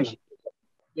wonderful question.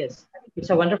 Yes, it's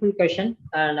a wonderful question,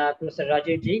 and Professor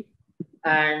Rajiv ji.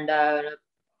 And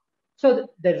so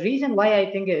the reason why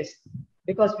I think is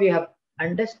because we have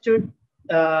understood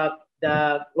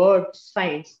the word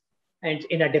science and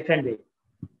in a different way.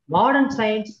 Modern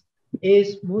science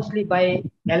is mostly by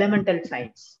elemental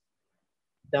science.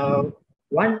 The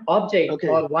one object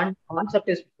or one concept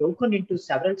is broken into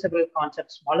several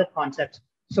concepts, smaller concepts,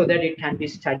 so that it can be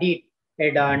studied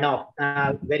very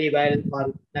well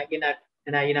or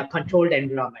in a controlled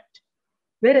environment.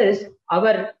 Whereas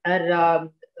our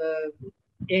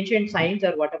ancient science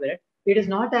or whatever, it is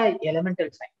not an elemental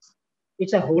science.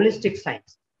 It's a holistic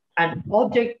science. An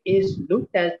object is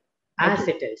looked at as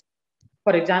it is.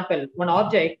 For example, one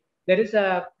object, there is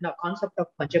a concept of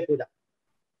Panchabhuta.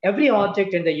 Every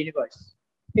object in the universe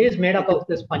is made up of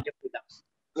this Panchabhutams.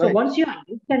 So once you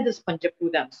understand this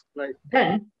Panchabhutams,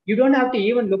 then you don't have to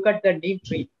even look at the neem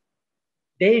tree.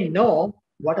 They know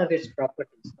what are its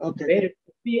properties, where it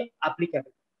could be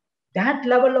applicable. That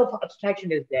level of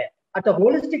abstraction is there. At the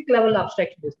holistic level,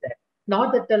 abstraction is there,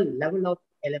 not at the level of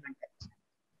elementals.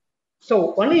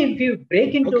 So only if you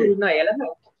break into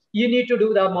element, you need to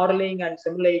do the modeling and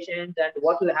simulations and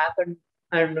what will happen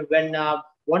and when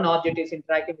one object is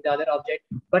interacting with the other object.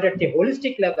 But at the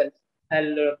holistic level,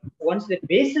 once the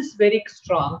base is very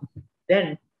strong,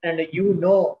 then you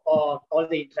know all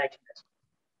the interactions.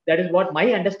 That is what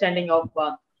my understanding of.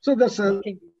 So that's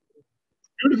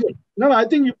beautiful. No, I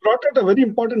think you brought out a very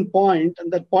important point,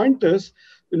 and that point is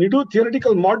when you do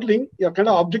theoretical modeling, you're kind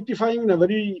of objectifying in a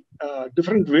very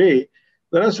different way.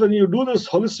 Whereas when you do this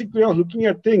holistic way of looking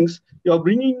at things, you're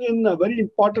bringing in a very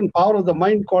important power of the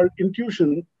mind called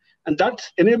intuition, and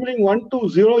that's enabling one to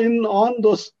zero in on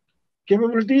those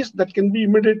capabilities that can be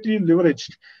immediately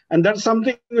leveraged. And that's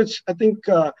something which I think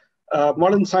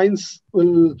modern science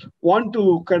will want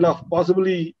to kind of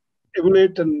possibly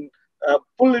emulate and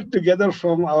pull it together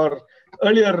from our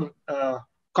earlier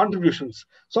contributions.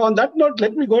 So on that note,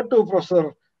 let me go to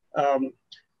Professor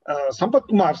Sampath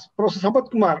Kumar. Professor Sampath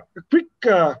Kumar, a quick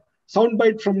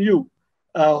soundbite from you.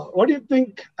 What do you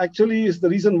think actually is the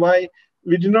reason why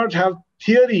we do not have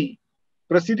theory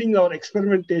preceding our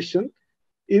experimentation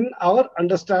in our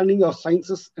understanding of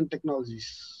sciences and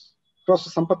technologies? Professor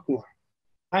Sampath Kumar.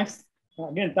 Thanks.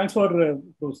 Again, thanks for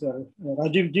Professor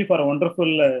Rajiv ji for a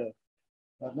wonderful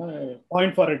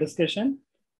point for a discussion.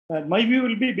 My view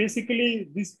will be basically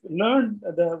this learned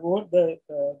the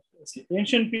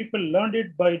ancient people learned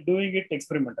it by doing it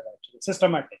experimental, actually,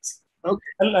 systematics.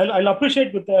 Okay. I'll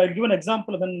appreciate I'll give an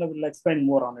example, then I will explain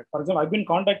more on it. For example, I've been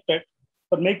contacted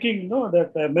for making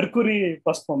that mercury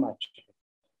pus foam, actually.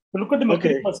 To look at the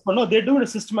mercury pus foam, they do a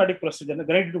systematic procedure. They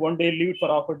grind it one day, leave it for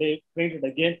half a day, grind it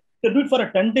again. They do it for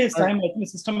a 10 days time, in a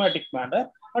systematic manner,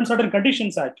 and certain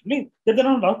conditions actually that they're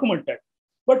not documented.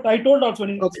 But I told also,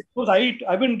 suppose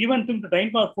I've been given to train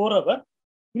for 4 hours.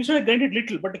 Usually I grind it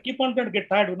little, but I keep on trying to get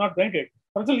tired, will not grind it.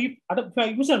 For example, if I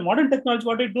use a modern technology,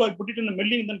 what I do, I put it in a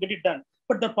milling and then get it done.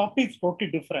 But the property is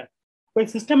totally different. By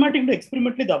systematically,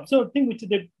 experimentally, the observed thing which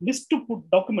they miss to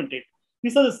document it.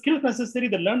 These are the skills necessary.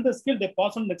 They learn the skill, they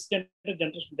pass on next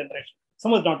generation.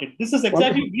 Some is not it. This is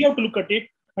exactly, we have to look at it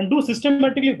and do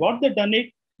systematically what they've done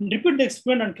it, and repeat the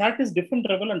experiment and characterize different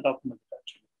level and document it,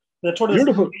 actually. That's what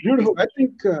beautiful. I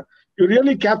think you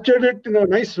really captured it in a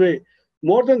nice way.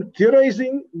 More than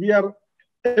theorizing, we are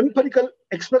empirical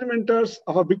experimenters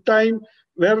of a big time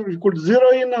where we could zero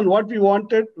in on what we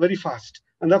wanted very fast.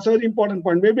 And that's a very important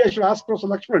point. Maybe I should ask Professor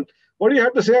Lakshman, what do you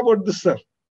have to say about this, sir?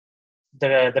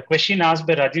 The question asked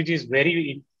by Rajiv is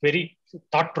very, very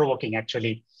thought-provoking,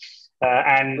 actually.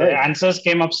 The answers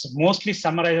came up, mostly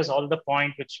summarizes all the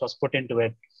point which was put into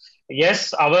it.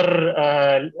 Yes,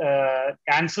 our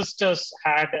ancestors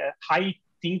had a high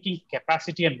thinking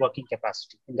capacity and working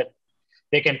capacity in that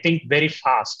they can think very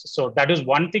fast. So that is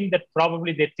one thing that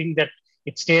probably they think that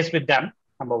it stays with them,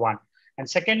 number one. And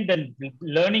second, the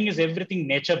learning is everything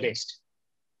nature-based.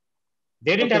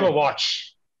 They didn't have a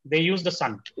watch. They used the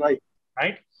sun.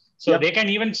 Right? So they can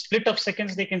even split of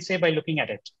seconds, they can say by looking at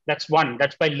it. That's one.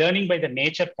 That's by learning by the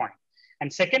nature point.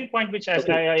 And second point, which as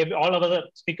all of other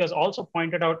speakers also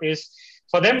pointed out, is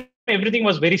for them, everything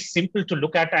was very simple to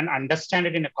look at and understand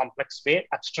it in a complex way,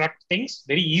 abstract things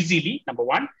very easily, number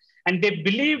one. And they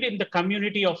believed in the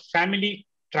community of family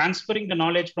transferring the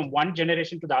knowledge from one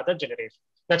generation to the other generation.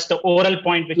 That's the oral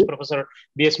point which Professor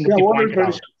B.S. Murthy pointed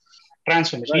out.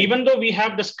 Transformation. Right. Even though we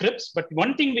have the scripts, but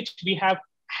one thing which we have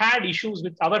had issues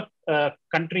with our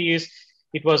country is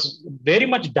it was very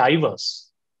much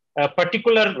diverse. A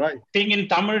particular thing in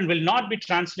Tamil will not be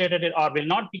translated or will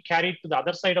not be carried to the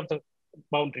other side of the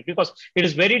boundary because it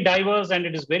is very diverse and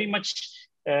it is very much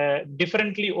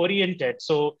differently oriented.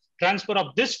 So transfer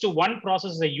of this to one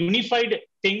process is a unified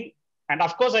thing. And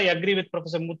of course, I agree with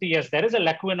Professor Murthy. Yes, there is a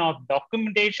lacuna of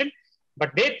documentation,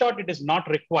 but they thought it is not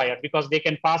required because they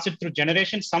can pass it through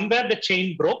generations. Somewhere the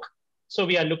chain broke. So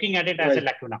we are looking at it as a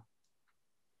lacuna.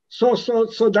 So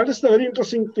that is the very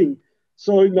interesting thing.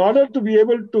 So in order to be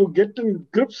able to get in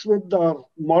grips with the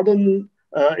modern,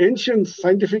 ancient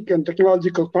scientific and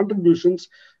technological contributions,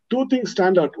 two things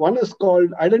stand out. One is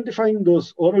called identifying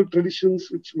those oral traditions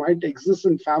which might exist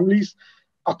in families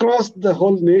across the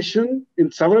whole nation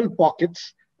in several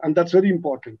pockets. And that's very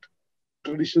important.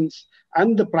 Traditions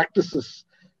and the practices.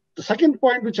 The second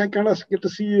point, which I kind of get to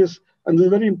see is, and this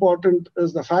is very important,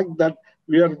 is the fact that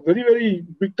we are very, very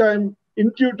big time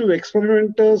intuitive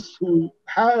experimenters who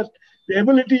had the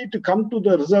ability to come to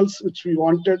the results which we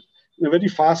wanted in a very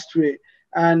fast way.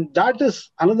 And that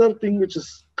is another thing which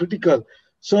is critical.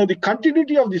 So the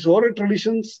continuity of these oral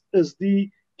traditions is the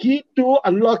key to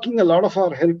unlocking a lot of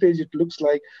our heritage, it looks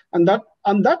like. And that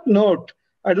on that note,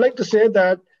 I'd like to say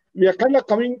that we are kind of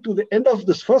coming to the end of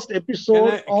this first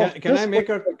episode. Can I make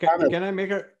some comment?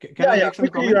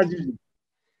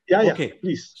 Yeah,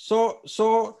 please.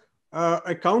 So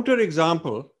a counter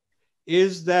example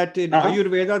is that in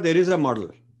Ayurveda, there is a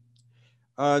model.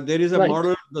 There is a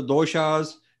model, the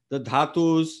doshas, the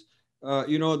dhatus,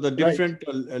 the different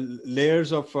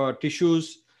layers of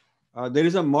tissues. There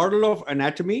is a model of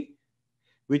anatomy,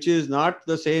 which is not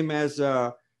the same as,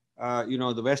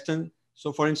 the Western.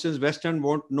 So for instance, Western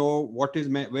won't know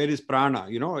where is prana,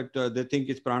 they think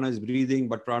it's prana is breathing,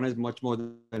 but prana is much more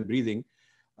than breathing.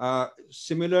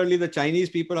 Similarly, the Chinese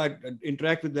people, I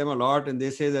interact with them a lot, and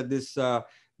they say that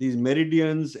these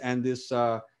meridians and this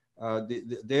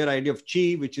their idea of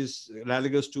chi, which is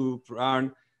analogous to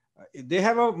prana, they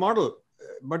have a model,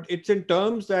 but it's in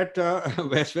terms that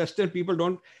Western people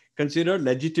don't consider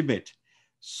legitimate.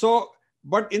 So,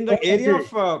 but in the area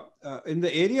of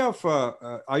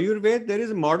Ayurveda, there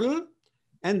is a model,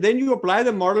 and then you apply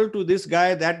the model to this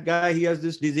guy, that guy, he has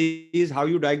this disease. How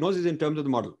you diagnose is in terms of the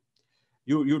model.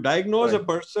 You diagnose a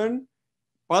person,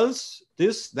 pulse,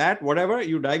 this, that, whatever,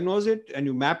 you diagnose it and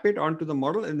you map it onto the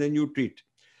model and then you treat.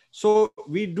 So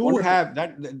we do have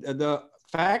that. The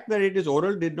fact that it is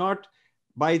oral did not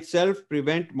by itself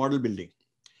prevent model building.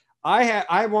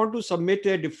 I want to submit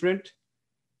a different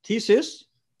thesis,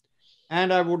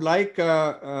 and I would like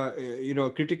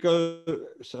critical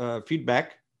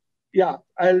feedback. Yeah,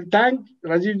 I'll thank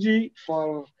Rajivji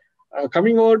for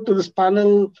coming over to this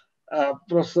panel,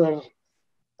 Professor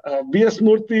B.S.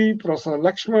 Murthy, Professor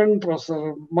Lakshman,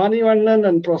 Professor Manivannan,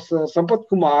 and Professor Sampath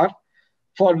Kumar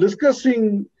for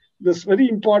discussing this very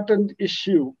important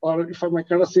issue, or if I might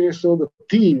kind of say so, the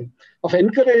theme of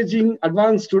encouraging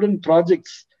advanced student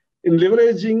projects in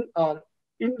leveraging our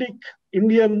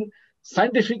Indian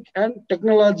scientific and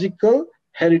technological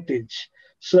heritage.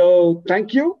 So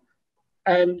thank you,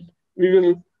 and we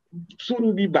will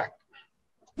soon be back.